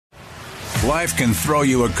Life can throw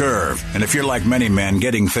you a curve, and if you're like many men,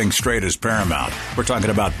 getting things straight is paramount. We're talking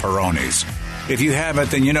about Peroni's. If you haven't,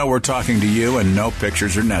 then you know we're talking to you, and no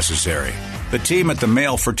pictures are necessary. The team at the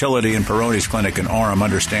Male Fertility and Peroni's Clinic in Orem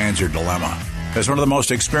understands your dilemma. As one of the most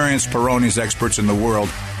experienced Peroni's experts in the world,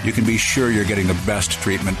 you can be sure you're getting the best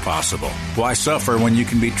treatment possible. Why suffer when you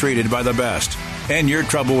can be treated by the best? End your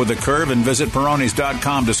trouble with the curve and visit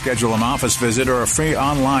Peronis.com to schedule an office visit or a free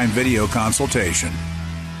online video consultation.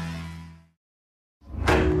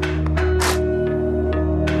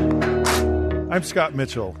 I'm Scott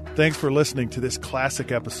Mitchell. Thanks for listening to this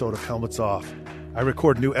classic episode of Helmets Off. I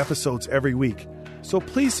record new episodes every week, so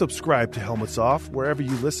please subscribe to Helmets Off wherever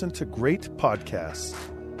you listen to great podcasts.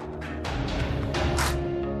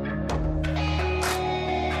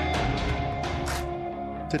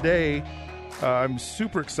 Today, I'm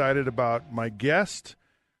super excited about my guest,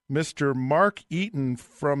 Mr. Mark Eaton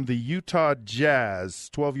from the Utah Jazz,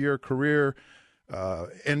 12-year career,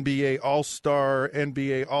 NBA All-Star,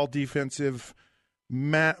 NBA All-Defensive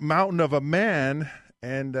Mountain of a Man,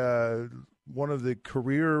 and one of the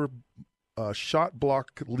career shot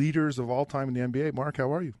block leaders of all time in the NBA. Mark,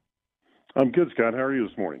 how are you? I'm good, Scott. How are you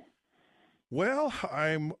this morning? Well,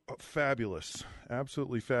 I'm fabulous,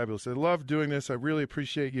 absolutely fabulous. I love doing this. I really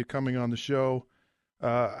appreciate you coming on the show.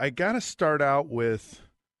 I got to start out with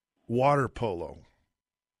water polo.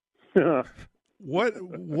 What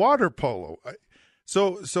water polo?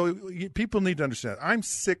 So people need to understand. I'm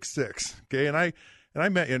 6'6", okay, and I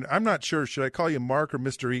met you. And I'm not sure. Should I call you Mark or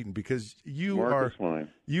Mr. Eaton? Because Mark is fine.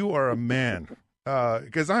 You are a man.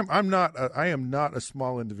 Because I am not a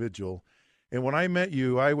small individual. And when I met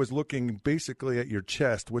you, I was looking basically at your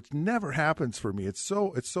chest, which never happens for me. It's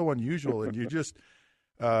so unusual. And you just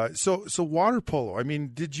so water polo. I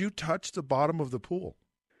mean, did you touch the bottom of the pool?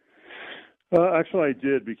 Actually, I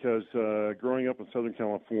did because growing up in Southern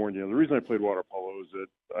California, the reason I played water polo is that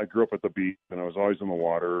I grew up at the beach and I was always in the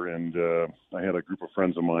water. And I had a group of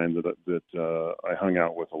friends of mine that I hung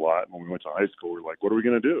out with a lot. And when we went to high school, we were like, "What are we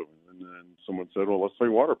going to do?" And then someone said, "Well, let's play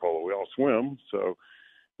water polo. We all swim." So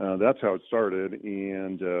that's how it started.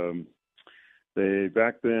 And they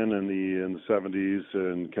back then in the 70s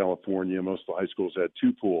in California, most of the high schools had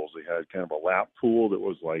two pools. They had kind of a lap pool that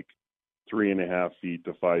was like 3.5 feet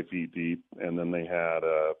to 5 feet deep, and then they had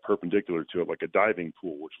a perpendicular to it, like a diving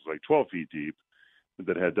pool, which was like 12 feet deep,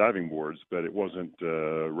 that had diving boards, but it wasn't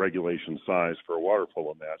regulation size for a water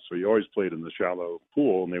polo match. So you always played in the shallow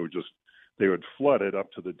pool, and they would flood it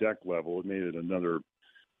up to the deck level. It made it another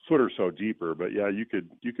foot or so deeper, but yeah, you could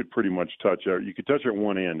pretty much touch it. You could touch it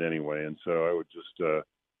one end anyway, and so I would just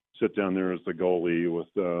sit down there as the goalie with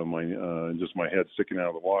my head sticking out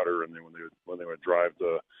of the water, and then when they would drive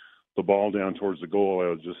the ball down towards the goal, I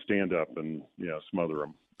would just stand up and smother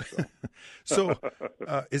them. So,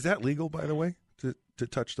 is that legal, by the way, to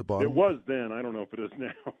touch the bottom? It was then. I don't know if it is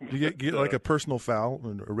now. You get like a personal foul,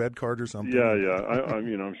 a red card or something? Yeah.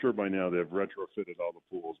 I'm sure by now they've retrofitted all the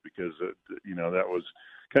pools because that was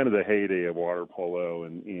kind of the heyday of water polo,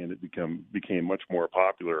 and it became much more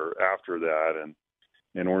popular after that.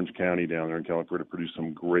 And Orange County down there in California produced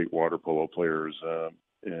some great water polo players.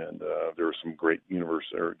 And there were some great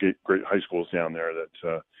great high schools down there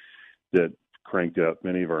that cranked out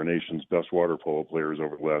many of our nation's best water polo players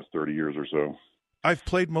over the last 30 years or so. I've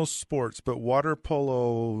played most sports, but water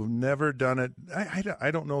polo, never done it.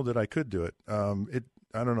 I don't know that I could do it. I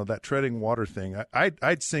don't know, that treading water thing.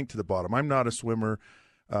 I'd sink to the bottom. I'm not a swimmer.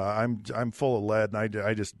 I'm full of lead,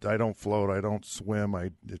 and I don't float. I don't swim.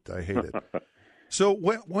 I hate it. So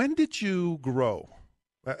when did you grow?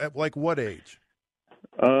 At like what age?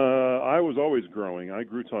 I was always growing. I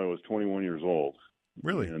grew till I was 21 years old.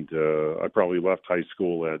 Really? And I probably left high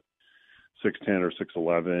school at 6'10" or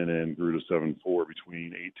 6'11" and grew to 7'4"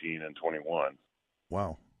 between 18 and 21.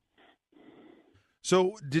 Wow.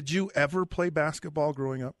 So did you ever play basketball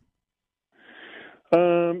growing up?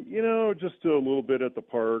 Just a little bit at the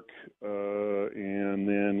park. And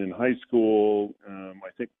then in high school,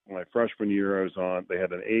 I think my freshman year they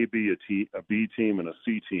had an A, B, a B team, and a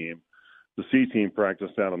C team. The C team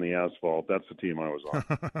practiced out on the asphalt. That's the team I was on.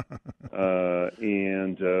 I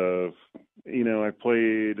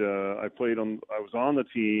was on the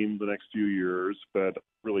team the next few years, but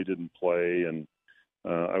really didn't play. And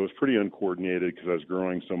I was pretty uncoordinated because I was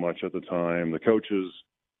growing so much at the time. The coaches,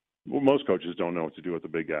 most coaches don't know what to do with the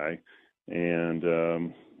big guy. And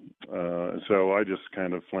so I just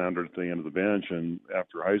kind of floundered at the end of the bench. And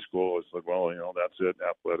after high school, I said, well, that's it.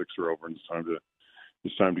 Athletics are over, and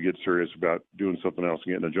it's time to get serious about doing something else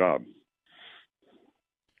and getting a job.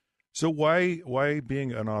 So why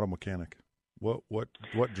being an auto mechanic?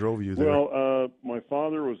 What drove you there? Well, my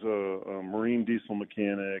father was a marine diesel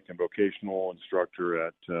mechanic and vocational instructor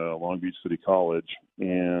at Long Beach City College,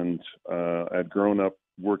 and I'd grown up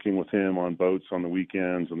working with him on boats on the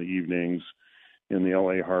weekends and the evenings in the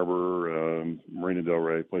L.A. Harbor, Marina del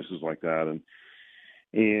Rey, places like that,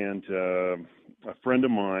 and a friend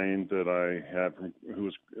of mine that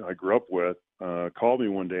I grew up with called me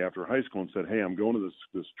one day after high school and said, "Hey, I'm going to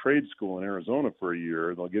this trade school in Arizona for a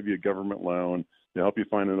year. They'll give you a government loan. They help you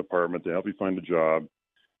find an apartment. They help you find a job,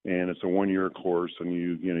 and it's a 1-year course. And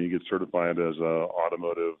you get certified as a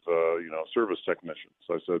automotive service technician."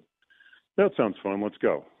 So I said, "That sounds fun. Let's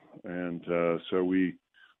go." And so we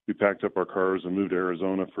packed up our cars and moved to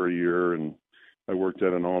Arizona for a year. And I worked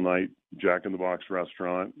at an all-night Jack in the Box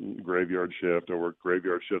restaurant, graveyard shift. I worked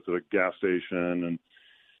graveyard shift at a gas station, and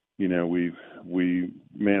we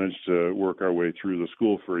managed to work our way through the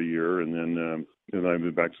school for a year, and then I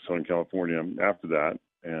moved back to Southern California after that,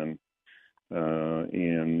 and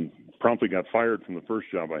promptly got fired from the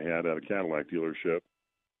first job I had at a Cadillac dealership,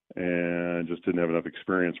 and just didn't have enough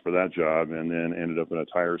experience for that job, and then ended up in a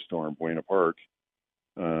tire store in Buena Park.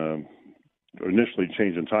 Initially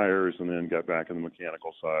changing tires, and then got back in the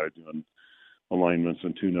mechanical side, doing alignments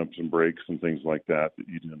and tune-ups and brakes and things like that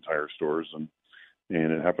you do in tire stores. And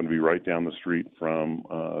it happened to be right down the street from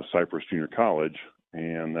Cypress Junior College,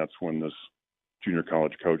 and that's when this junior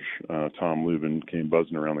college coach, Tom Lubin, came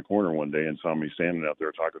buzzing around the corner one day and saw me standing out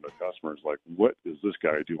there talking to customers like, "What is this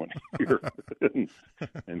guy doing here?"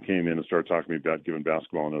 and came in and started talking to me about giving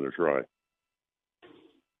basketball another try.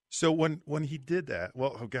 So when he did that,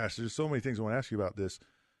 well, oh gosh, there's so many things I want to ask you about this.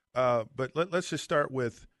 But let's just start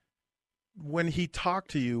with when he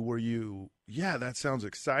talked to you. Were you, yeah, that sounds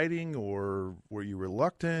exciting, or were you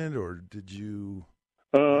reluctant, or did you?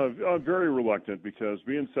 Very reluctant, because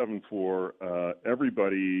being 7'4",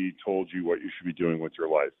 everybody told you what you should be doing with your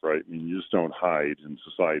life, right? I mean, you just don't hide in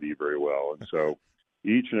society very well, and so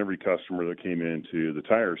each and every customer that came into the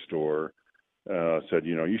tire store said,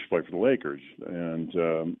 you should play for the Lakers. And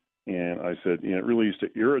I said, it really used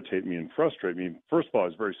to irritate me and frustrate me. First of all, I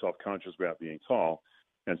was very self-conscious about being tall.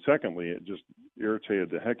 And secondly, it just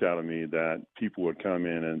irritated the heck out of me that people would come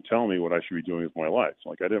in and tell me what I should be doing with my life.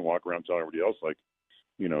 Like, I didn't walk around telling everybody else, like,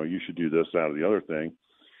 you should do this, that, or the other thing.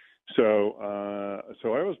 So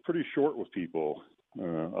I was pretty short with people.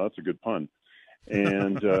 That's a good pun.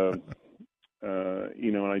 And,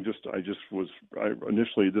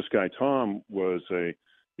 initially this guy, Tom, was a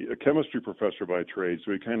chemistry professor by trade.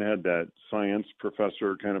 So he kind of had that science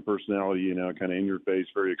professor kind of personality, kind of in your face,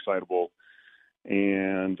 very excitable.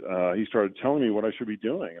 And he started telling me what I should be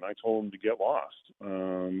doing, and I told him to get lost.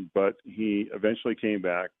 But he eventually came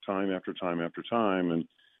back time after time after time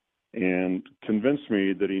and convinced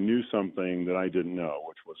me that he knew something that I didn't know,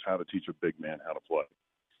 which was how to teach a big man how to play.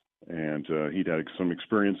 And he'd had some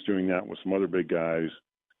experience doing that with some other big guys.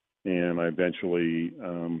 And I eventually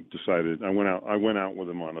decided I went out with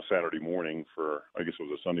him on a Saturday morning I guess it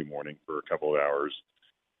was a Sunday morning, for a couple of hours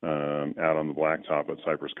out on the blacktop at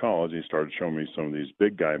Cypress College. He started showing me some of these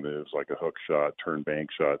big guy moves, like a hook shot, turn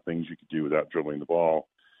bank shot, things you could do without dribbling the ball.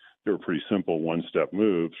 They were pretty simple one-step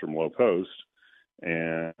moves from low post,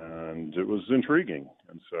 and it was intriguing.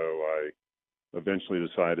 And so I eventually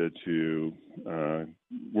decided to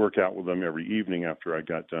work out with them every evening after I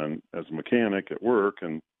got done as a mechanic at work.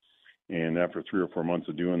 And after 3 or 4 months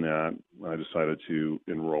of doing that, I decided to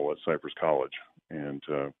enroll at Cypress College and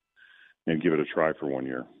give it a try for 1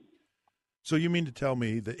 year. So you mean to tell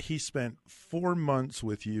me that he spent 4 months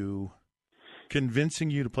with you, convincing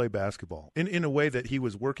you to play basketball in a way that he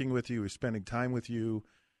was working with you, he was spending time with you,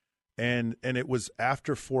 and it was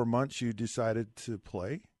after 4 months you decided to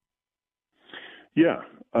play? Yeah.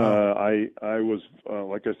 I was,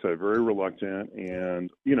 like I said, very reluctant,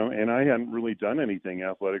 and I hadn't really done anything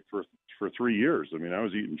athletic for 3 years. I mean, I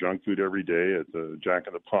was eating junk food every day at the Jack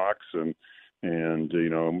in the Box and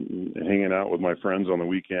hanging out with my friends on the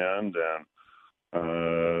weekend,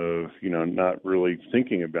 and not really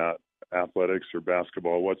thinking about athletics or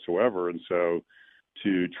basketball whatsoever. And so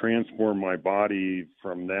to transform my body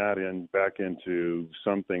from that and back into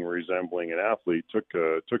something resembling an athlete took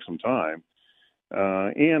some time.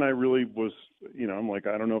 And I really was, I'm like,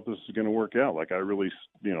 I don't know if this is going to work out. Like, I really,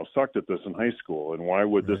 sucked at this in high school, and why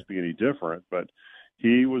would this be any different? But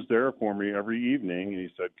he was there for me every evening, and he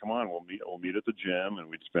said, "Come on, we'll meet at the gym," and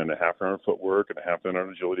we'd spend a half an hour on footwork and a half an hour on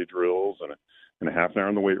agility drills and a half an hour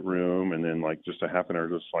in the weight room, and then like just a half an hour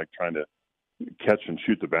just like trying to catch and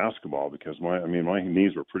shoot the basketball, because my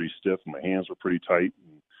knees were pretty stiff and my hands were pretty tight,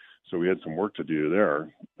 and so we had some work to do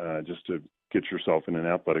there just to get yourself in an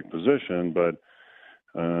athletic position. But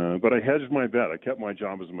But I hedged my bet. I kept my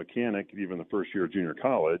job as a mechanic even the first year of junior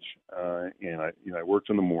college, and I worked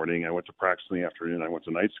in the morning. I went to practice in the afternoon. I went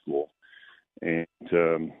to night school, and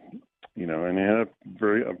and I had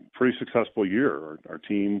a pretty successful year. Our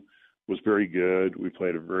team was very good. We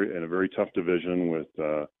played in a very tough division with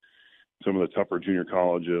some of the tougher junior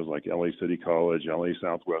colleges like LA City College, LA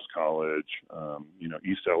Southwest College,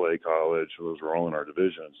 East LA College. Those were all in our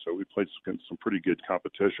division. So we played some pretty good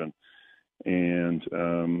competition. And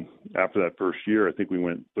after that first year, I think we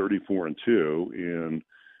went 34-2, and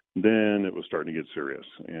then it was starting to get serious.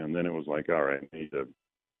 And then it was like, all right, I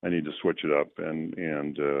need to switch it up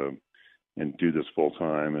and do this full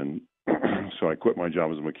time. And so I quit my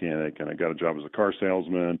job as a mechanic, and I got a job as a car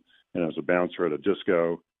salesman, and I was a bouncer at a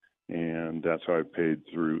disco. And that's how I paid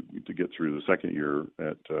through to get through the second year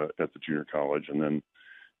at the junior college. And then,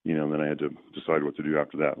 then I had to decide what to do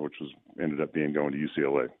after that, which ended up being going to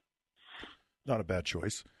UCLA. Not a bad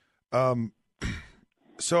choice.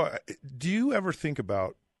 So do you ever think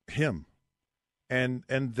about him and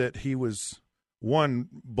that he was, one,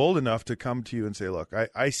 bold enough to come to you and say, look,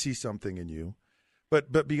 I see something in you.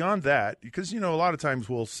 But beyond that, because, a lot of times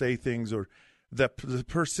we'll say things, or the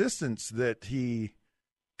persistence that he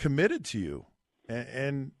committed to you.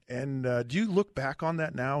 And do you look back on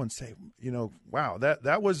that now and say, wow,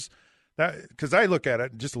 that was that? Because I look at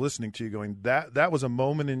it just listening to you going, that was a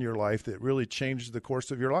moment in your life that really changed the course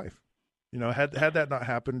of your life. Had that not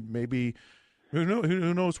happened, maybe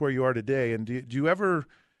who knows where you are today. And do you ever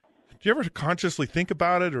consciously think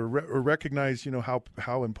about it or recognize,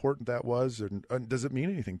 how important that was, and does it mean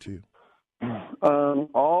anything to you?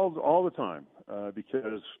 All the time,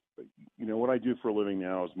 because what I do for a living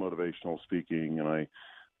now is motivational speaking, and I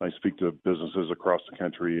speak to businesses across the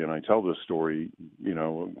country, and I tell this story,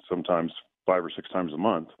 sometimes 5 or 6 times a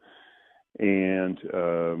month, and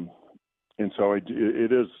so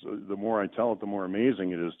it is. The more I tell it, the more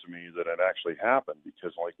amazing it is to me that it actually happened.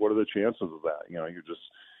 Because, what are the chances of that? You're just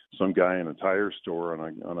some guy in a tire store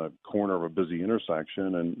on a corner of a busy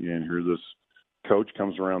intersection, and here this coach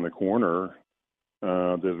comes around the corner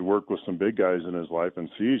that worked with some big guys in his life and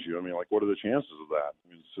sees you. What are the chances of that?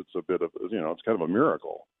 It's a bit of, it's kind of a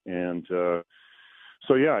miracle. And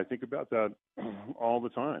so, yeah, I think about that all the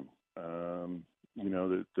time. That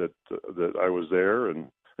I was there, and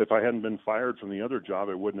if I hadn't been fired from the other job,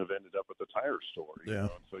 I wouldn't have ended up at the tire store. Yeah.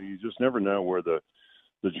 So you just never know where the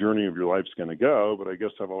journey of your life's going to go. But I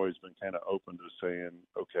guess I've always been kind of open to saying,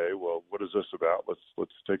 okay, well, what is this about?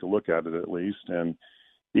 Let's take a look at it at least. And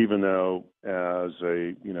even though as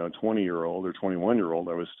a 20-year-old or 21-year-old,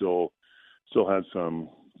 I was still had some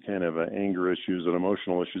kind of anger issues and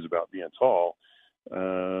emotional issues about being tall.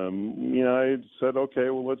 I said, okay,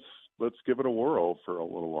 well, let's give it a whirl for a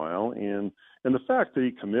little while. And the fact that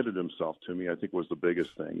he committed himself to me, I think, was the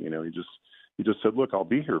biggest thing. He just said, look, I'll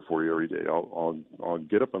be here for you every day. I'll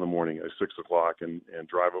get up in the morning at 6 o'clock and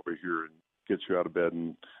drive over here and get you out of bed,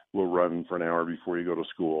 and we'll run for an hour before you go to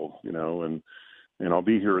school, and I'll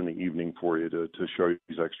be here in the evening for you to show you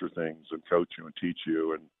these extra things and coach you and teach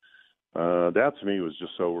you. And that to me was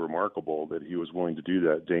just so remarkable that he was willing to do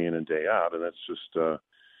that day in and day out. And that's just,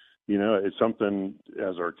 it's something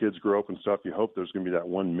as our kids grow up and stuff, you hope there's going to be that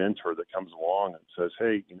one mentor that comes along and says,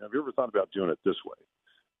 hey, have you ever thought about doing it this way?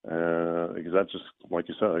 Because that just, like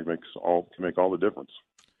you said, it can make all the difference.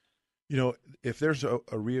 If there's a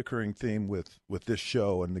reoccurring theme with this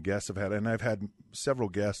show and the guests I've had, and I've had several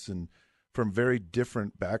guests from very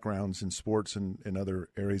different backgrounds in sports and in other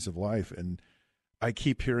areas of life, and I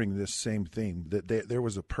keep hearing this same theme, that there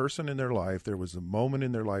was a person in their life, there was a moment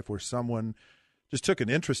in their life where someone just took an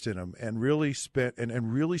interest in them and really spent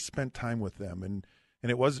time with them, and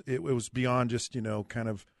it was beyond just kind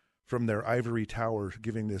of from their ivory tower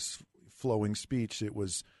giving this flowing speech. It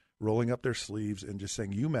was rolling up their sleeves and just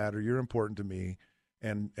saying, you matter, you're important to me,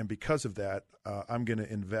 and because of that, I'm going to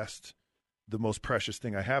invest the most precious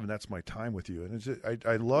thing I have, and that's my time with you. And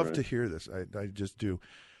I love to hear this. I just do.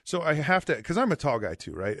 So I have to, because I'm a tall guy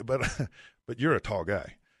too, right? But you're a tall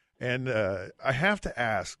guy, and I have to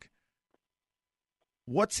ask,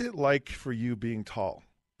 what's it like for you being tall?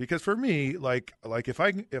 Because for me, like if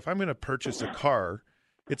I'm going to purchase a car,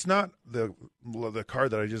 it's not the car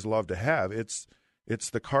that I just love to have. It's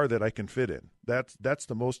the car that I can fit in. That's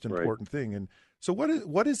the most important thing. And so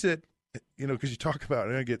what is it? Because you talk about,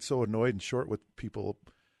 and I get so annoyed and short with people.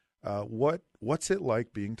 What's it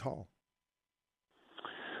like being tall?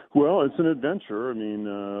 Well, it's an adventure.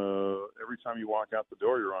 Every time you walk out the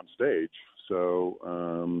door, you're on stage. So,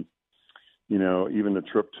 even the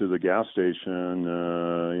trip to the gas station,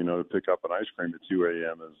 to pick up an ice cream at 2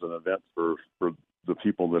 a.m. is an event for the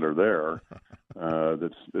people that are there.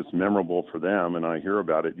 that's memorable for them, and I hear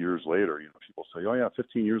about it years later. People say, "Oh yeah,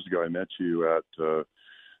 15 years ago I met you at the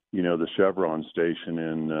Chevron station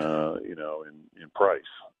in Price,"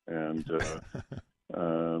 and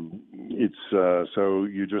it's so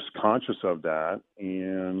you're just conscious of that,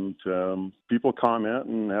 and people comment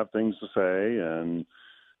and have things to say, and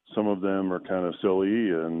some of them are kind of silly,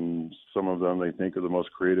 and some of them they think are the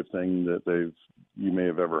most creative thing that you may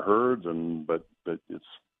have ever heard, but it's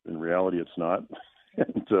in reality it's not.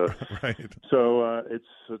 And right. So it's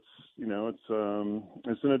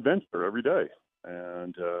an adventure every day,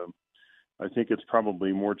 and I think it's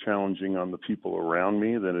probably more challenging on the people around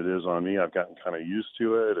me than it is on me. I've gotten kind of used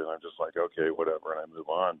to it, and I'm just like, okay, whatever, and I move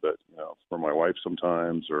on. But for my wife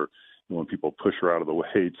sometimes, or when people push her out of the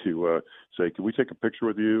way to say, "Can we take a picture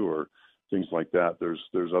with you?" or things like that.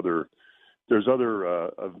 There's other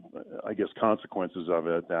I guess consequences of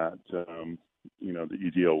it that that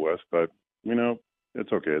you deal with. But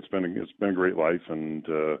it's okay. It's been a great life, and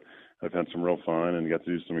I've had some real fun and got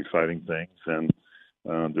to do some exciting things, and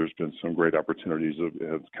there's been some great opportunities that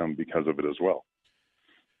have come because of it as well.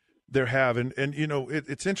 There have, and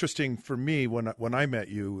it's interesting for me when I met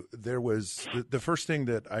you. There was the first thing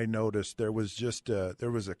that I noticed. There was just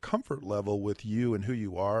there was a comfort level with you and who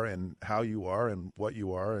you are and how you are and what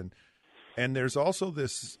you are, and there's also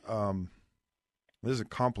this. This is a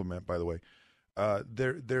compliment, by the way.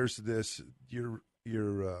 There's this. You're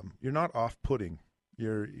not off-putting.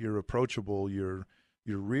 You're approachable. You're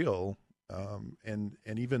real. And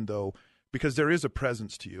even though, because there is a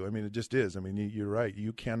presence to you, I mean, it just is. I mean, you're right.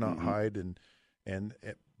 You cannot hide,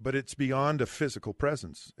 but it's beyond a physical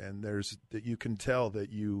presence. And that you can tell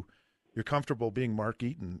that you're comfortable being Mark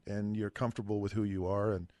Eaton, and you're comfortable with who you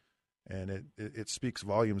are, and it speaks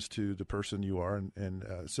volumes to the person you are, and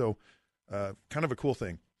so kind of a cool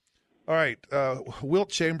thing. All right, Wilt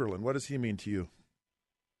Chamberlain, what does he mean to you?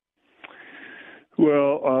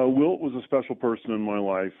 Well, Wilt was a special person in my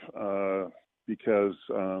life because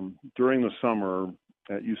during the summer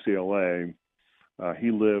at UCLA,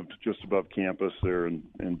 he lived just above campus there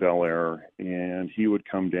in Bel Air, and he would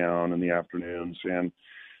come down in the afternoons. And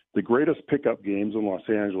the greatest pickup games in Los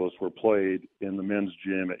Angeles were played in the men's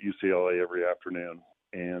gym at UCLA every afternoon.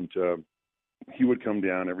 And he would come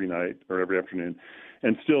down every night or every afternoon,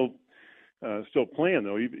 and still playing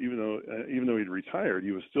though. Even though he'd retired,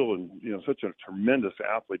 he was still such a tremendous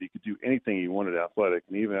athlete. He could do anything he wanted athletic,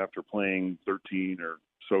 and even after playing 13 or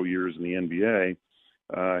so years in the NBA,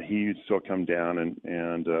 he'd still come down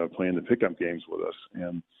and play in the pickup games with us.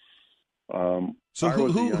 And so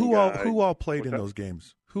who all played in those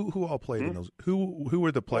games? Who all played in those? Who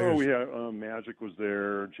were the players? Oh, Magic was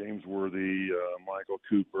there, James Worthy, Michael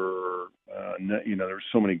Cooper. There's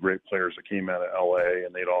so many great players that came out of LA,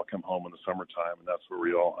 and they'd all come home in the summertime, and that's where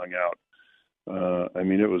we all hung out. I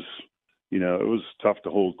mean, it was tough to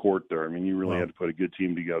hold court there. I mean, you really had to put a good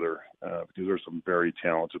team together because there's some very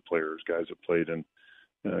talented players, guys that played in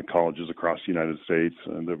colleges across the United States,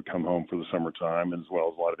 and they would come home for the summertime, as well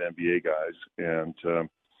as a lot of NBA guys. And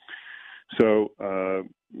so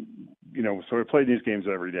I played these games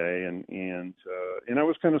every day, and I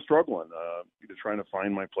was kind of struggling, trying to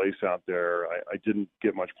find my place out there. I didn't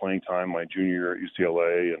get much playing time my junior year at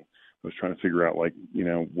UCLA, and I was trying to figure out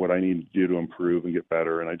what I needed to do to improve and get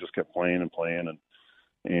better. And I just kept playing.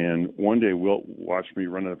 And one day Wilt watched me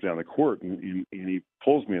running up and down the court, and he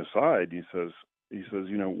pulls me aside. He says,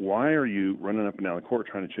 why are you running up and down the court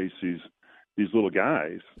trying to chase these little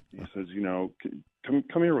guys? He says,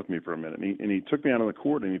 come here with me for a minute. And he took me out on the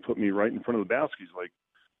court, and he put me right in front of the basket. He's like,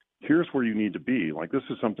 here's where you need to be. Like, this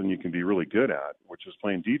is something you can be really good at, which is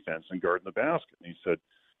playing defense and guarding the basket. And he said,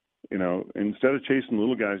 instead of chasing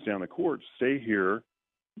little guys down the court, stay here,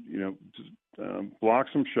 block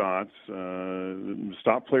some shots,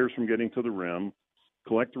 stop players from getting to the rim,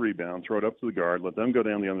 collect the rebound, throw it up to the guard, let them go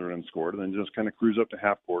down the other end and score it, and then just kind of cruise up to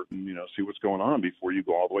half court and, see what's going on before you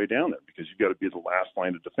go all the way down there, because you've got to be the last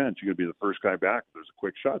line of defense. You've got to be the first guy back if there's a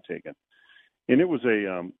quick shot taken. And it was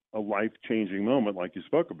a life-changing moment, like you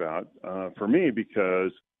spoke about, for me,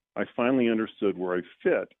 because I finally understood where I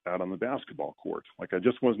fit out on the basketball court. Like, I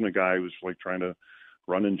just wasn't a guy who was like trying to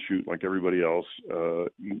run and shoot like everybody else.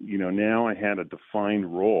 Now I had a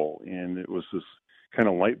defined role, and it was this kind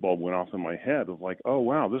of light bulb went off in my head of like, oh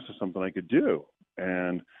wow, this is something I could do.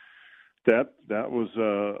 And that was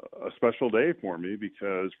a special day for me,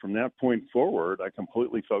 because from that point forward, I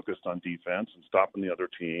completely focused on defense and stopping the other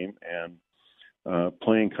team and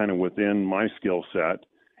playing kind of within my skill set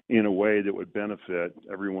in a way that would benefit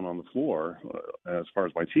everyone on the floor as far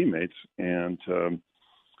as my teammates. And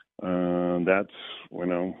that's,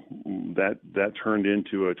 that turned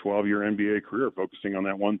into a 12-year NBA career focusing on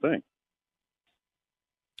that one thing.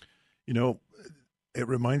 It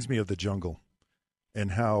reminds me of the jungle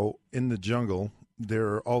and how in the jungle there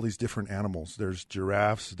are all these different animals. There's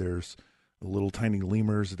giraffes, there's little tiny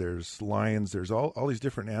lemurs, there's lions, there's all these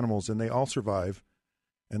different animals, and they all survive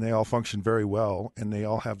and they all function very well, and they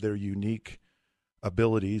all have their unique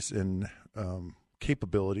abilities and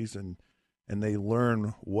capabilities, and they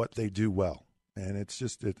learn what they do well. And it's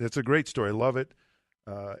a great story. I love it.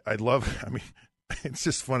 It's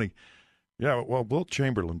just funny. Yeah, well, Wilt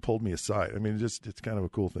Chamberlain pulled me aside. I mean, it's kind of a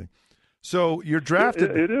cool thing. So you're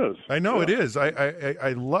drafted. It is. I know. Yeah. It is.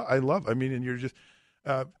 I love. I mean, and you're just.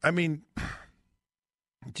 I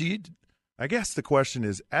guess the question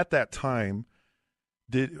is, at that time,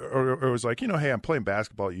 or it was like, hey, I'm playing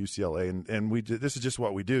basketball at UCLA, and we did. This is just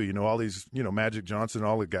what we do. All these, Magic Johnson,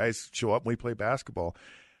 all the guys show up and we play basketball.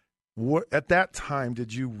 At that time,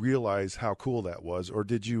 did you realize how cool that was, or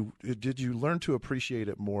did you learn to appreciate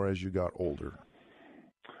it more as you got older?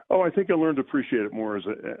 Oh, I think I learned to appreciate it more as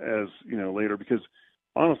later, because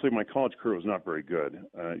honestly, my college career was not very good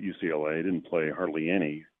at UCLA. I didn't play hardly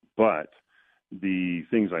any, but the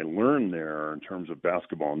things I learned there in terms of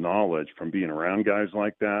basketball knowledge from being around guys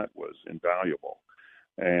like that was invaluable.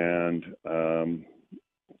 And,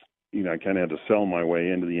 I kind of had to sell my way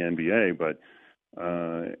into the NBA, but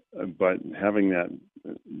having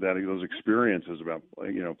those experiences about,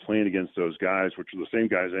 playing against those guys, which are the same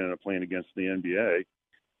guys I ended up playing against in the NBA,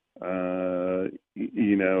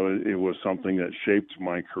 it was something that shaped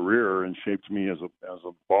my career and shaped me as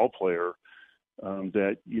a ball player,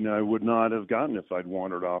 that, I would not have gotten if I'd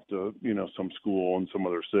wandered off to, some school in some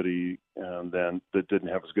other city and then that didn't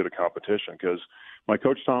have as good a competition. Because my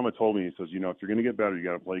coach Tom had told me, he says, if you're going to get better, you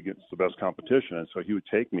got to play against the best competition. And so he would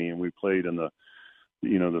take me, and we played in the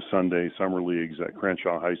Sunday summer leagues at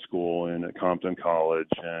Crenshaw High School and at Compton College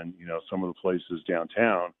and, some of the places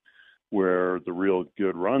downtown where the real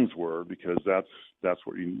good runs were, because that's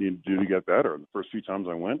what you need to do to get better. And the first few times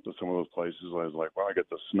I went to some of those places, I was like, wow, I get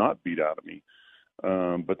the snot beat out of me.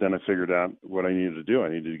 But then I figured out what I needed to do. I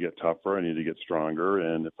needed to get tougher. I needed to get stronger.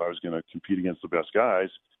 And if I was going to compete against the best guys,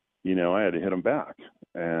 I had to hit them back.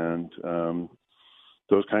 And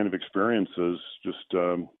those kind of experiences just,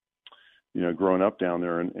 growing up down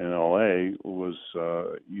there in LA was,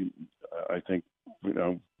 I think,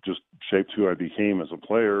 just shaped who I became as a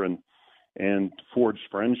player and forged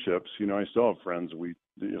friendships. I still have friends.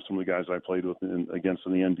 Some of the guys I played with against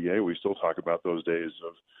in the NBA, we still talk about those days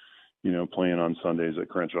of, playing on Sundays at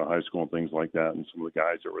Crenshaw High School and things like that, and some of the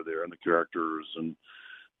guys that were there and the characters. And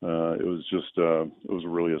it was just, it was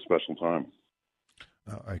really a special time.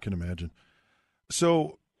 I can imagine.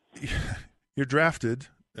 So you're drafted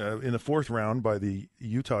in the fourth round by the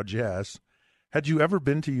Utah Jazz. Had you ever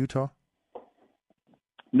been to Utah?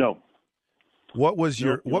 No. What was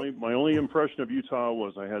my only impression of Utah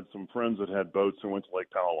was I had some friends that had boats and went to Lake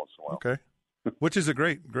Powell once in a while. Okay. Which is a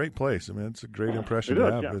great place. I mean, it's a great impression to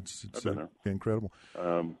have. Yeah. It's incredible.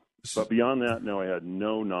 But beyond that, no, I had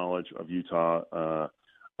no knowledge of Utah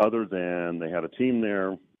other than they had a team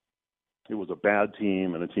there. It was a bad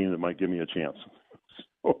team and a team that might give me a chance.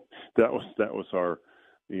 So that was our,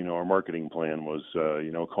 our marketing plan was,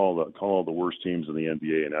 call all the worst teams in the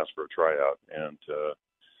NBA and ask for a tryout. And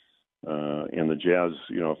the Jazz,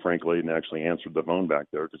 Frank Layden actually answered the phone back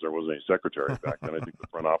there because there wasn't any secretary back then. I think the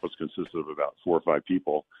front office consisted of about 4 or 5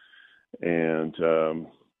 people. And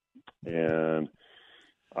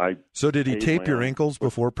I. So did he tape your ankles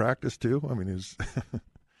before practice too? I mean, his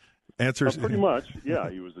answers. Pretty much, yeah.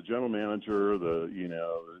 He was the general manager, the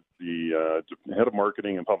head of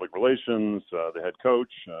marketing and public relations, the head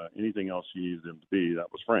coach. Anything else you needed him to be,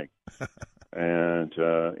 that was Frank. And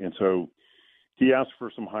so. He asked for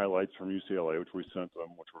some highlights from UCLA, which we sent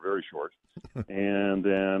them, which were very short. And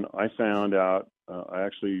then I found out, I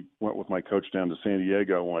actually went with my coach down to San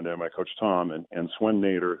Diego one day, my coach Tom, and Swen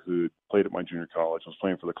Nader, who played at my junior college, was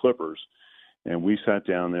playing for the Clippers. And we sat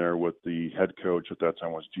down there with the head coach at that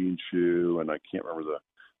time was Gene Shue, and I can't remember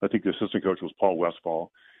I think the assistant coach was Paul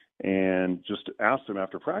Westphal, and just asked him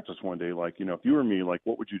after practice one day, like, if you were me, like,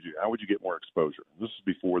 what would you do? How would you get more exposure? This is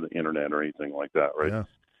before the internet or anything like that, right? Yeah.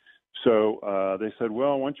 So they said,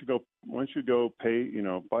 well, why don't you go pay,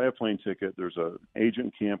 buy a plane ticket. There's an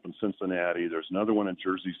agent camp in Cincinnati. There's another one in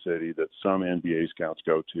Jersey City that some NBA scouts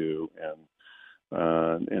go to.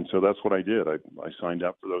 And so that's what I did. I signed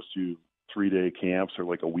up for those 2 3-day camps, or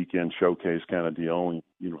like a weekend showcase kind of deal. And,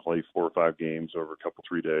 play 4 or 5 games over a couple,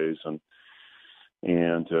 3 days.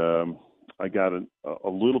 And I got a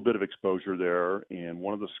little bit of exposure there, and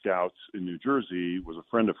one of the scouts in New Jersey was a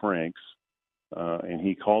friend of Frank's, and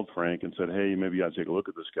he called Frank and said, "Hey, maybe you ought to take a look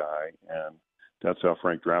at this guy." And that's how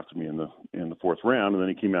Frank drafted me in the fourth round. And then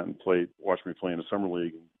he came out and watched me play in a summer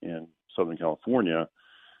league in Southern California.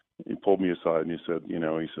 He pulled me aside and he said,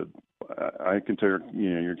 I can tell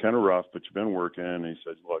you're kind of rough, but you've been working. And he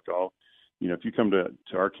said, look, if you come to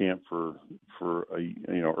our camp for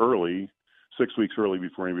early, 6 weeks early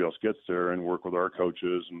before anybody else gets there, and work with our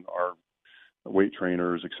coaches and our weight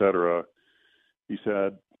trainers, et cetera. He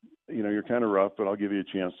said, you're kind of rough, but I'll give you a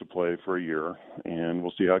chance to play for a year and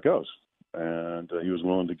we'll see how it goes. And he was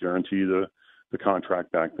willing to guarantee the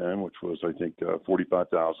contract back then, which was, I think,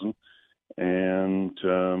 $45,000. And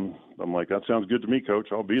I'm like, that sounds good to me, Coach.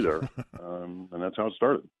 I'll be there. And that's how it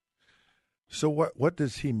started. So what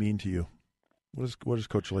does he mean to you? What does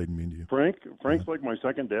Coach Layden mean to you? Frank's like my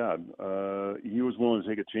second dad. He was willing to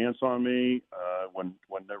take a chance on me when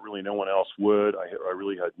really no one else would. I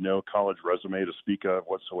really had no college resume to speak of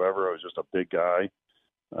whatsoever. I was just a big guy.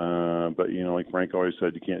 But, like Frank always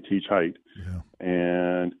said, you can't teach height. Yeah.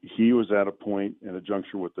 And he was at a point in a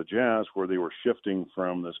juncture with the Jazz where they were shifting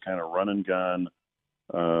from this kind of run and gun,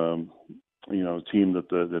 team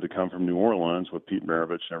that had come from New Orleans with Pete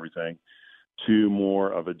Maravich and everything, to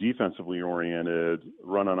more of a defensively oriented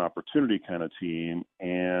run on opportunity kind of team.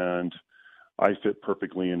 And I fit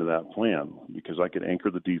perfectly into that plan because I could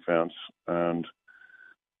anchor the defense, and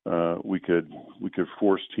we could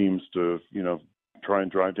force teams to, try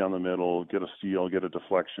and drive down the middle, get a steal, get a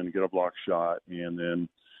deflection, get a block shot. And then,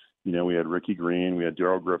 we had Ricky Green, we had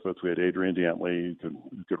Darryl Griffith, we had Adrian Dantley who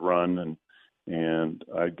could run, and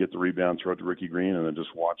I'd get the rebound, throw it to Ricky Green, and then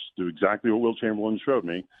just do exactly what Will Chamberlain showed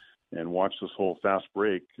me, and watch this whole fast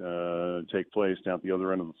break take place down at the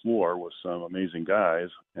other end of the floor with some amazing guys.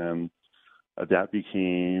 And that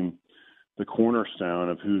became the cornerstone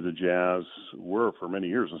of who the Jazz were for many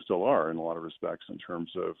years and still are in a lot of respects, in terms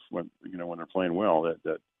of when they're playing well,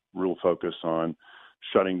 that real focus on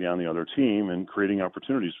shutting down the other team and creating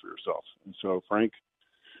opportunities for yourself. And so Frank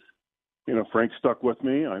stuck with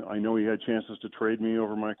me. I know he had chances to trade me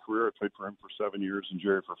over my career. I played for him for 7 years and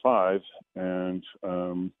Jerry for 5.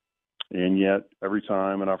 And yet every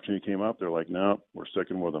time an opportunity came up, they're like, no, we're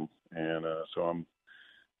sticking with him. And so I'm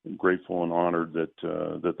grateful and honored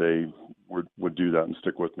that they would do that and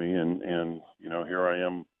stick with me. And here I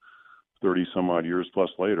am 30 some odd years plus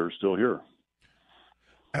later, still here.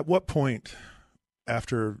 At what point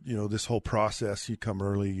after, this whole process, you come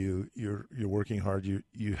early, you're working hard,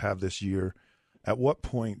 you have this year, at what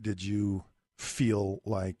point did you feel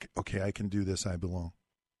like, okay, I can do this, I belong?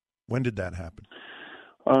 When did that happen?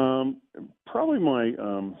 Probably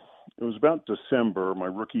it was about December, my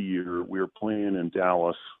rookie year. We were playing in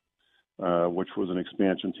Dallas, which was an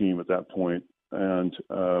expansion team at that point. And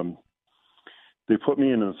they put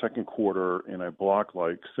me in the second quarter, and I blocked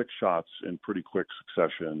like 6 shots in pretty quick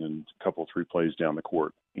succession and a couple, 3 plays down the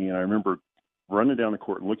court. And I remember running down the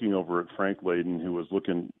court and looking over at Frank Layden, who was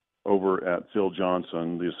looking over at Phil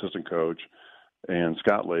Johnson, the assistant coach, and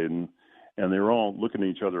Scott Layden. And they were all looking at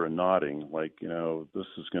each other and nodding like, this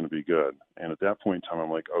is going to be good. And at that point in time, I'm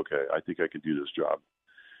like, okay, I think I could do this job.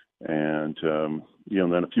 And,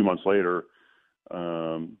 then a few months later,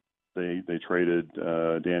 they traded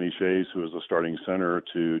Danny Shays, who was the starting center,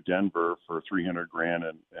 to Denver for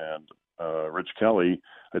 $300,000 and Rich Kelly,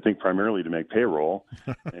 I think primarily to make payroll.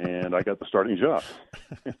 And I got the starting job.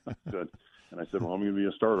 And I said, well, I'm going to be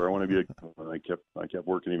a starter. I want to be I kept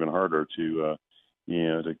working even harder to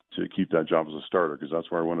keep that job as a starter, because that's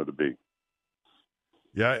where I wanted to be.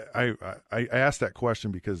 Yeah, I asked that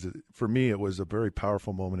question because for me it was a very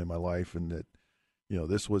powerful moment in my life, and that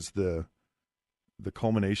this was the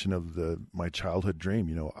culmination of my childhood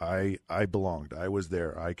dream. I belonged. I was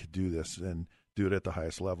there. I could do this and do it at the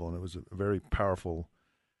highest level, and it was a very powerful.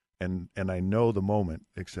 And I know the moment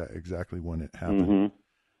exactly when it happened.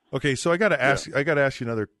 Mm-hmm. Okay, so I got to ask. Yeah. I got to ask you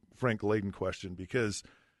another Frank Layden question, because.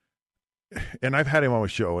 And I've had him on my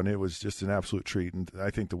show, and it was just an absolute treat, and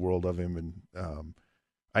I think the world of him. And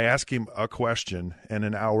I asked him a question, and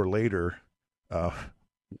an hour later,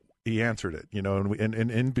 he answered it.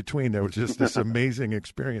 And in between, there was just this amazing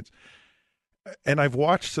experience. And I've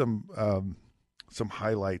watched some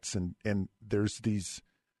highlights, and there's these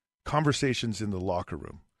conversations in the locker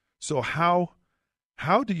room. So how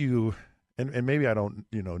do you? And maybe I don't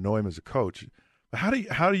know him as a coach. How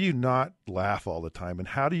do you not laugh all the time, and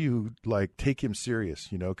how do you take him serious?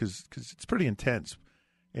 Because it's pretty intense,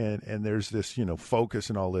 and there's this focus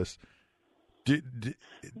and all this.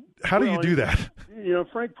 How do you do that?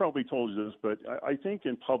 Frank probably told you this, but I think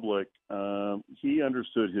in public, he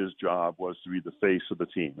understood his job was to be the face of the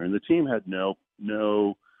team, and the team had no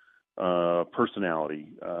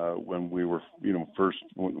personality when we were,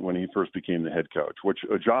 when he first became the head coach, which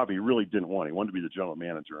a job he really didn't want. He wanted to be the general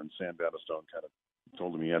manager, and Sam Battistone kind of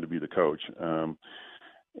told him he had to be the coach.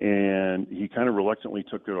 And he kind of reluctantly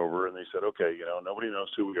took it over, and they said, okay, nobody knows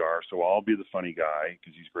who we are, so I'll be the funny guy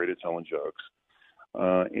because he's great at telling jokes.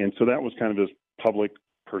 And so that was kind of his public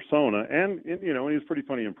persona. And he was pretty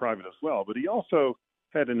funny in private as well. But he also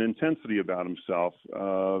had an intensity about himself,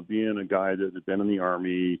 being a guy that had been in the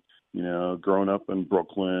Army, grown up in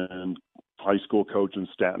Brooklyn, high school coach in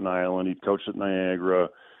Staten Island. He'd coached at Niagara.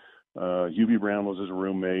 Hubie Brown was his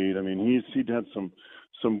roommate. I mean, he'd had some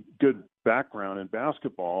good background in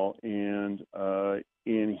basketball, and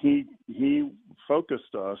he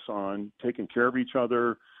focused us on taking care of each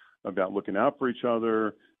other, about looking out for each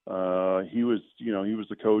other. He was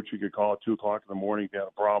the coach you could call at 2:00 in the morning if you had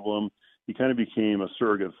a problem. He kind of became a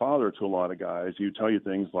surrogate father to a lot of guys. He would tell you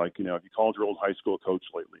things like, if you called your old high school coach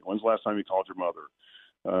lately, when's the last time you called your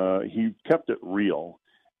mother? He kept it real,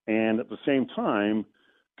 and at the same time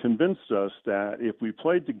convinced us that if we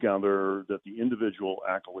played together, that the individual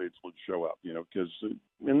accolades would show up, because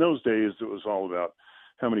in those days it was all about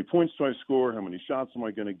how many points do I score, how many shots am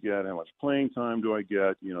I going to get, how much playing time do I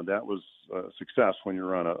get. That was success when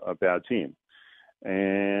you're on a bad team.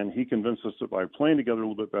 And he convinced us that by playing together a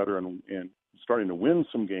little bit better and starting to win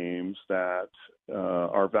some games, that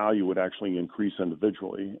our value would actually increase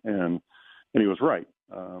individually. And he was right.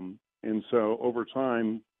 And so over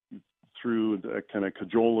time, through the kind of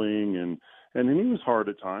cajoling and he was hard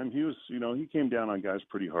at times. He was, he came down on guys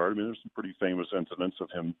pretty hard. I mean, there's some pretty famous incidents of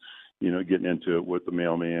him, getting into it with the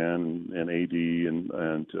mailman and AD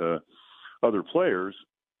and other players,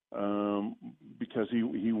 because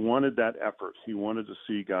he wanted that effort. He wanted to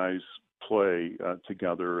see guys play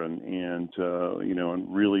together and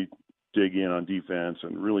really dig in on defense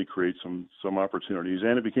and really create some opportunities.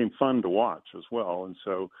 And it became fun to watch as well. And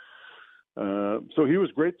so he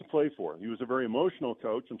was great to play for. He was a very emotional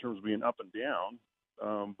coach in terms of being up and down,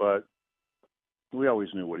 but we always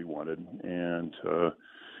knew what he wanted, and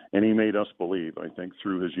he made us believe, I think,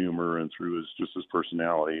 through his humor and through his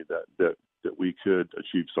personality that we could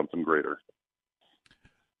achieve something greater.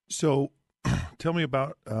 So, tell me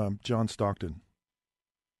about John Stockton.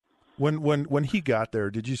 When he got there,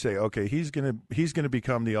 did you say, okay, he's gonna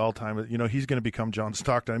become the all-time, he's gonna become John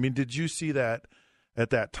Stockton? I mean, did you see that at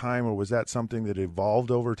that time, or was that something that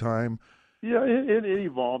evolved over time? Yeah, it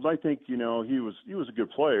evolved. I think he was a good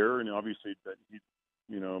player, and obviously that he'd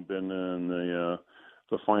been in the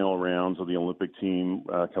final rounds of the Olympic team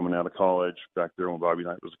coming out of college back there when Bobby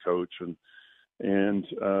Knight was a coach, and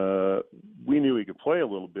we knew he could play a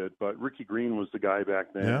little bit. But Ricky Green was the guy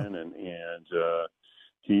back then, yeah. and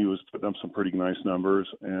he was putting up some pretty nice numbers,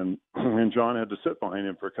 and John had to sit behind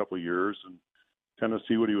him for a couple of years and kind of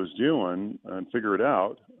see what he was doing and figure it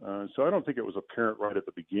out. So I don't think it was apparent right at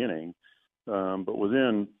the beginning, but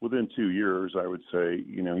within 2 years, I would say,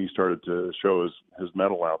 he started to show his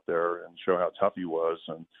mettle out there and show how tough he was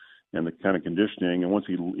and the kind of conditioning. And once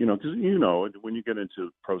he, because when you get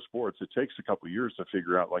into pro sports, it takes a couple of years to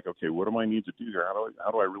figure out, like, okay, what do I need to do here?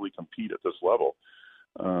 How do I really compete at this level?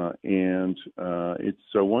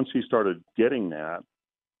 So once he started getting that,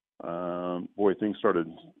 things started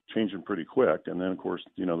changing pretty quick. And then, of course,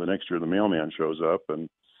 the next year the mailman shows up, and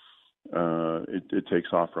it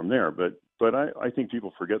takes off from there. But I think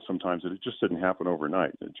people forget sometimes that it just didn't happen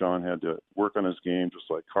overnight. That John had to work on his game just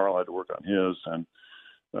like Carl had to work on his, and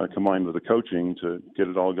combined with the coaching to get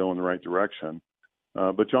it all going in the right direction.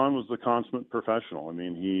 But John was the consummate professional. I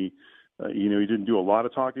mean, he didn't do a lot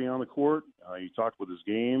of talking on the court. He talked with his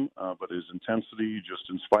game, but his intensity just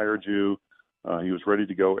inspired you. He was ready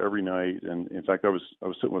to go every night. And in fact, I was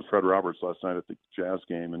sitting with Fred Roberts last night at the Jazz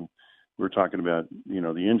game, and we were talking about,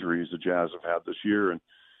 the injuries the Jazz have had this year. And,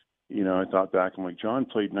 I thought back, I'm like, John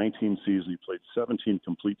played 19 seasons. He played 17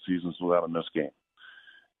 complete seasons without a missed game.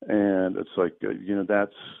 And it's like,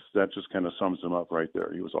 that just kind of sums him up right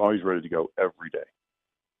there. He was always ready to go every day.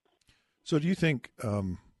 So do you think,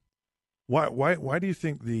 why do you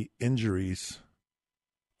think the injuries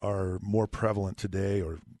are more prevalent today,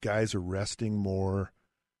 or guys are resting more?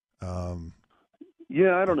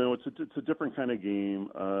 Yeah, I don't know. It's a different kind of game.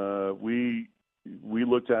 We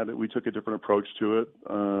looked at it. We took a different approach to it,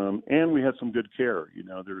 and we had some good care.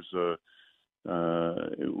 There's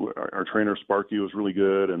our trainer Sparky was really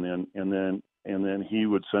good, and then he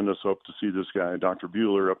would send us up to see this guy, Dr.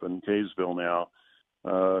 Bueller, up in Kaysville now,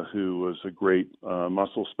 who was a great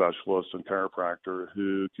muscle specialist and chiropractor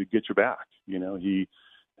who could get you back. He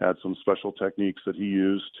had some special techniques that he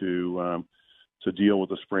used to deal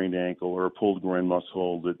with a sprained ankle or a pulled groin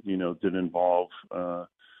muscle that did involve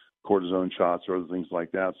cortisone shots or other things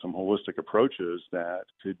like that. Some holistic approaches that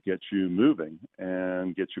could get you moving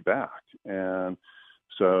and get you back. And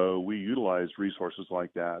so we utilized resources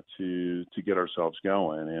like that to get ourselves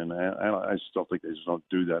going. And I still think they just don't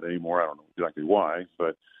do that anymore. I don't know exactly why,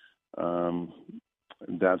 but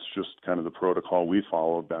that's just kind of the protocol we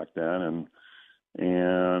followed back then.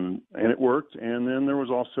 And it worked. And then there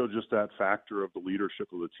was also just that factor of the leadership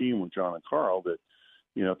of the team with John and Carl that,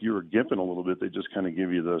 if you were gimping a little bit, they just kind of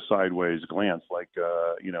give you the sideways glance like,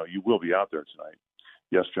 you will be out there tonight.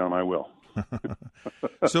 Yes, John, I will.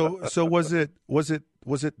 So was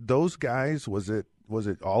it those guys? Was it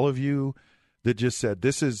all of you that just said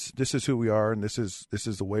this is who we are and this is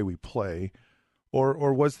the way we play,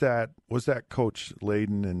 or was that Coach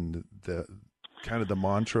Layden and the kind of the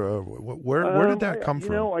mantra? Where did that come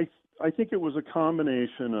from? I think it was a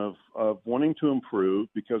combination of wanting to improve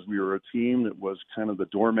because we were a team that was kind of the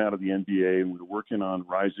doormat of the NBA, and we were working on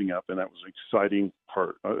rising up, and that was an exciting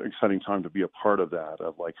time to be a part of that,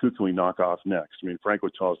 of like, who can we knock off next? I mean, Frank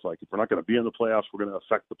would tell us, like, if we're not going to be in the playoffs, we're going to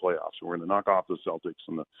affect the playoffs. We're going to knock off the Celtics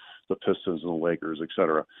and the Pistons and the Lakers, et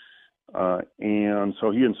cetera. And so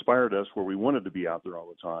he inspired us where we wanted to be out there all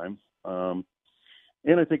the time.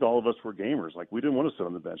 And I think all of us were gamers. Like, we didn't want to sit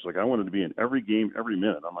on the bench. Like, I wanted to be in every game, every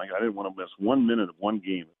minute. I'm like, I didn't want to miss 1 minute of one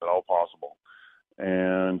game if at all possible.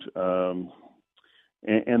 And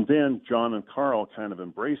then John and Carl kind of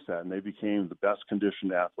embraced that, and they became the best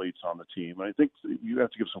conditioned athletes on the team. And I think you have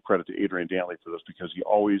to give some credit to Adrian Dantley for this, because he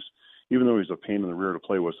always, even though he's a pain in the rear to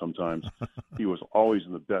play with sometimes, he was always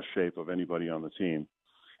in the best shape of anybody on the team.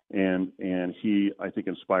 And he, I think,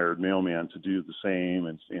 inspired Mailman to do the same,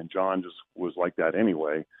 and John just was like that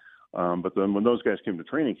anyway. But then when those guys came to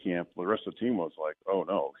training camp, the rest of the team was like, oh,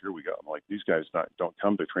 no, here we go. I'm like, these guys don't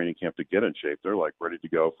come to training camp to get in shape. They're, like, ready to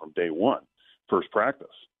go from day one, first practice.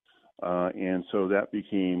 And so that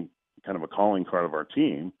became kind of a calling card of our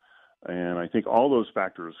team. And I think all those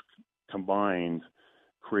factors combined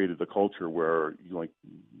created the culture where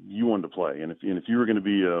you wanted to play. And if you were going to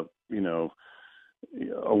be a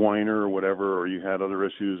whiner or whatever, or you had other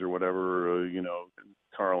issues or whatever,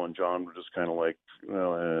 Carl and John were just kind of like,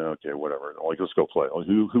 well, okay, whatever. Like, let's go play. Like,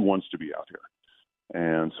 who wants to be out here?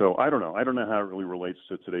 And so I don't know. I don't know how it really relates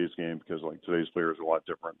to today's game, because like today's players are a lot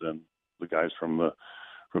different than the guys from the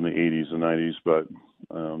 80s and 90s, but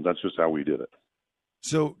that's just how we did it.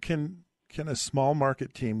 So can a small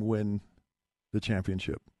market team win the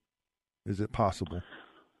championship? Is it possible?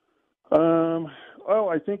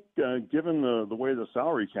 I think given the way the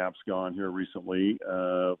salary cap's gone here recently,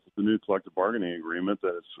 with the new collective bargaining agreement,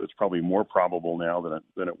 that it's probably more probable now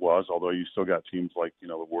than it was. Although you still got teams like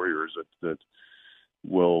the Warriors that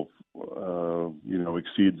will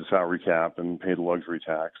exceed the salary cap and pay the luxury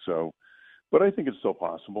tax. So, but I think it's still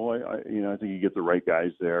possible. I think you get the right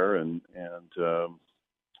guys there and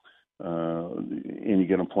you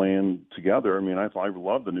get them playing together. I mean, I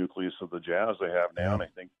love the nucleus of the Jazz they have now, and I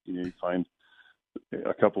think you find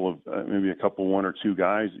a couple of one or two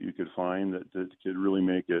guys that you could find that could really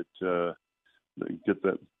make it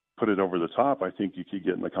put it over the top. I think you could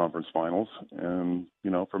get in the conference finals, and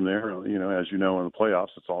from there, as you know, in the playoffs,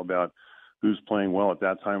 it's all about who's playing well at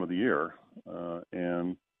that time of the year.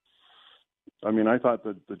 And I mean, I thought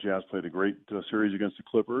that the Jazz played a great series against the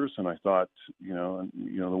Clippers, and I thought the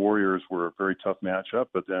Warriors were a very tough matchup,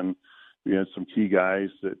 but then we had some key guys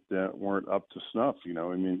that weren't up to snuff.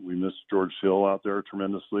 I mean, we missed George Hill out there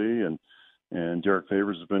tremendously, and Derek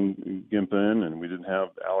Favors has been gimping, and we didn't have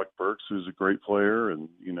Alec Burks, who's a great player, and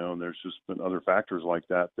there's just been other factors like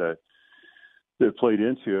that played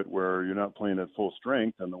into it, where you're not playing at full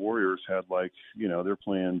strength, and the Warriors had they're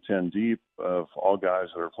playing 10 deep of all guys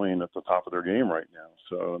that are playing at the top of their game right now,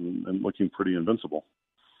 so and looking pretty invincible.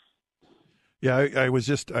 Yeah, I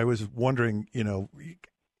was wondering,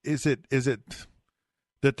 is it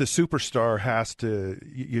that the superstar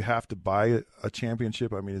you have to buy a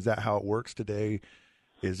championship? I mean, is that how it works today?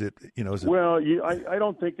 Is it, is it? Well, I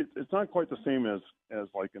don't think it's not quite the same as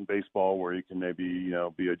like in baseball, where you can maybe,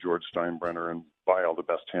 be a George Steinbrenner and buy all the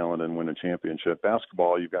best talent and win a championship.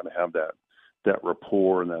 Basketball, you've got to have that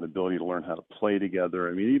rapport and that ability to learn how to play together.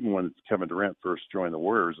 I mean, even when Kevin Durant first joined the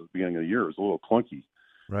Warriors at the beginning of the year, it was a little clunky.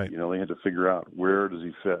 Right. They had to figure out where does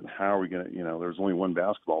he fit and how are we going to, there's only one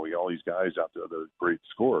basketball. We got all these guys out there that are great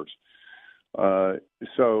scorers.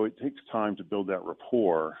 So it takes time to build that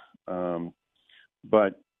rapport.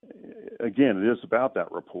 But again, it is about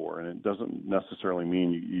that rapport, and it doesn't necessarily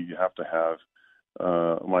mean you have to have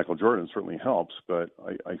Michael Jordan. Certainly helps, but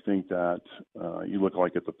I think that you look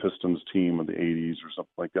like at the Pistons team of the '80s or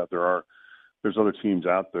something like that. There's other teams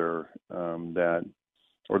out there that,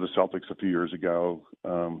 or the Celtics a few years ago,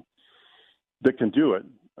 that can do it.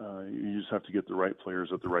 You just have to get the right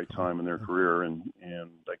players at the right time in their career, and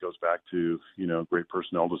that goes back to great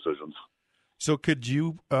personnel decisions. So could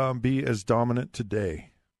you be as dominant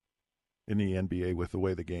today in the NBA with the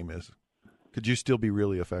way the game is? Could you still be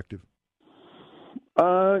really effective?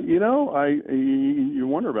 You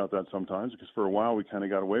wonder about that sometimes, because for a while we kind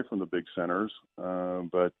of got away from the big centers,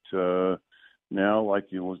 but now,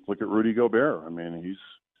 look at Rudy Gobert. I mean, he's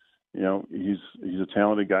a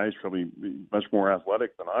talented guy. He's probably much more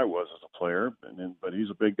athletic than I was as a player, but he's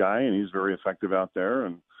a big guy and he's very effective out there.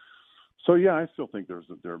 And so, yeah, I still think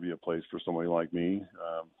there'd be a place for somebody like me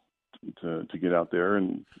to get out there.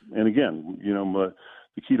 And again, the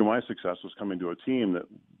key to my success was coming to a team that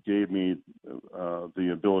gave me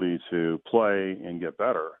the ability to play and get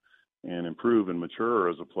better and improve and mature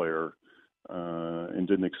as a player, and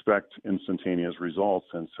didn't expect instantaneous results.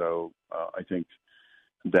 And so I think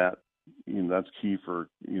that that's key for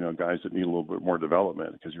guys that need a little bit more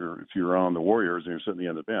development, because if you're on the Warriors and you're sitting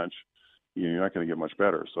on the bench, you're not going to get much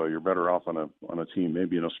better. So you're better off on a team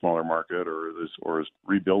maybe in a smaller market or is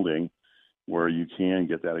rebuilding, where you can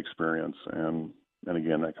get that experience. And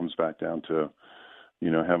again, that comes back down to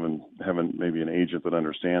having maybe an agent that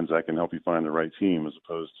understands that can help you find the right team, as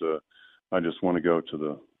opposed to I just want to go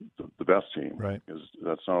to the best team, right? Because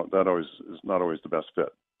that always is not always the best fit.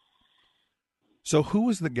 So who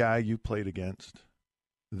was the guy you played against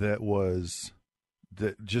that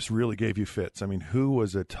just really gave you fits? I mean, who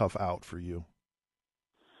was a tough out for you?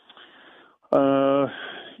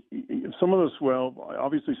 Some of those,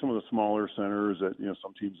 obviously some of the smaller centers that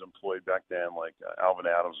some teams employed back then, like Alvin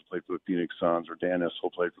Adams, who played for the Phoenix Suns, or Dan Issel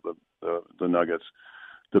played for the Nuggets.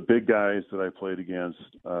 The big guys that I played against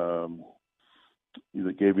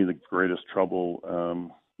that gave me the greatest trouble,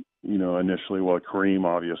 initially, Kareem,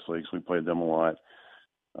 obviously, because we played them a lot.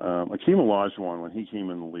 Akeem Olajuwon, when he came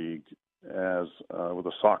in the league as with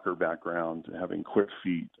a soccer background, having quick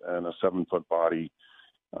feet and a 7-foot body,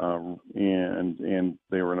 and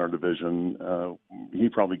they were in our division, he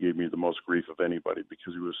probably gave me the most grief of anybody,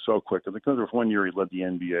 because he was so quick. I think there was one year he led the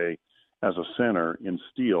NBA as a center in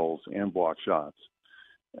steals and block shots,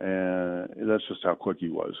 and that's just how quick he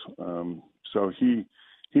was. So he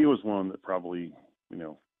was one that probably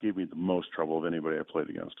gave me the most trouble of anybody I played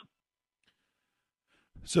against.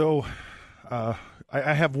 So I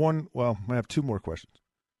have I have two more questions.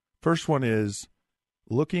 First one is,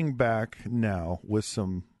 looking back now with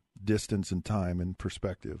some distance and time and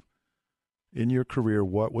perspective, in your career,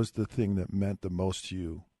 what was the thing that meant the most to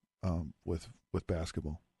you with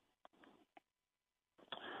basketball?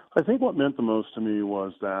 I think what meant the most to me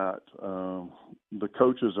was that the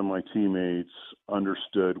coaches and my teammates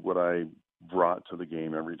understood what I brought to the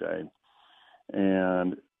game every day.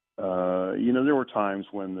 And, there were times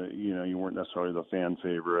when you weren't necessarily the fan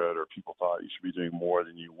favorite, or people thought you should be doing more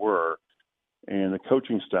than you were. And the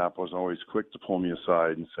coaching staff was always quick to pull me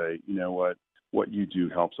aside and say, what you do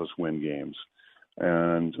helps us win games.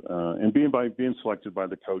 And being selected by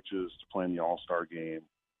the coaches to play in the All-Star game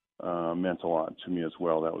meant a lot to me as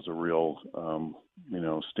well. That was a real,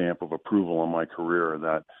 stamp of approval on my career,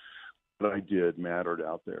 that what I did mattered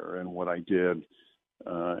out there, and what I did,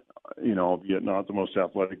 albeit not the most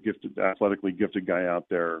athletically gifted guy out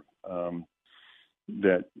there,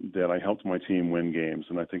 that I helped my team win games.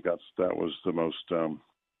 And I think that was the most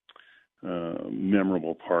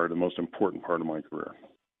memorable part, the most important part of my career.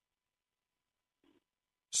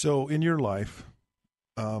 So in your life,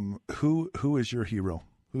 who is your hero?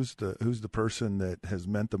 Who's the person that has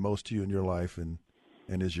meant the most to you in your life and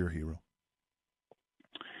is your hero?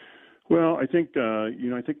 Well, I think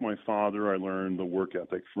my father, I learned the work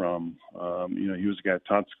ethic from. He was a guy that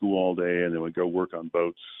taught school all day, and then would go work on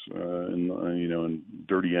boats in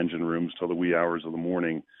dirty engine rooms till the wee hours of the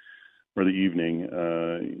morning or the evening.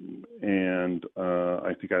 And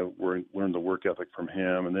I think I learned the work ethic from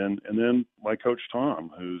him. And then my coach,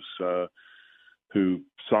 Tom, who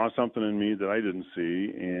saw something in me that I didn't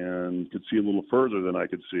see and could see a little further than I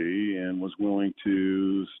could see, and was willing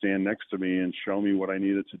to stand next to me and show me what I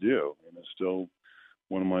needed to do. And is still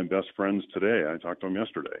one of my best friends today. I talked to him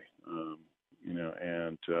yesterday,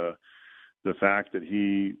 and the fact that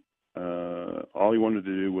he, all he wanted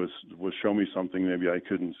to do was show me something maybe I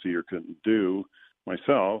couldn't see or couldn't do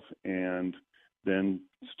myself, and then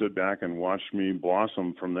stood back and watched me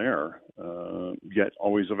blossom from there, yet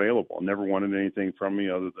always available. Never wanted anything from me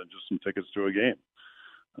other than just some tickets to a game.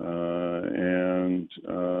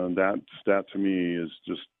 That to me is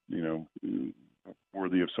just,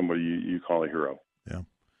 worthy of somebody you call a hero. Yeah.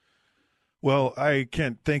 Well, I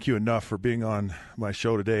can't thank you enough for being on my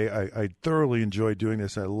show today. I thoroughly enjoyed doing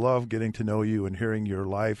this. I love getting to know you and hearing your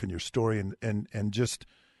life and your story and just,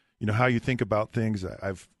 how you think about things.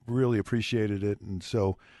 I've really appreciated it. And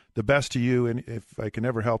so the best to you. And if I can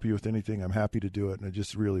ever help you with anything, I'm happy to do it. And I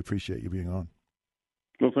just really appreciate you being on.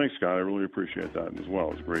 Well, thanks, Scott. I really appreciate that as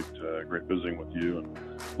well. It was great visiting with you, and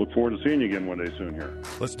look forward to seeing you again one day soon here.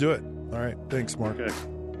 Let's do it. All right. Thanks, Mark. Okay.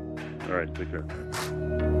 All right. Take care.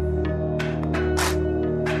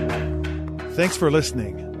 Thanks for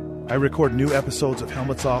listening. I record new episodes of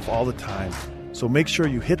Helmets Off all the time, so make sure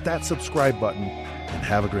you hit that subscribe button and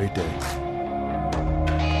have a great day.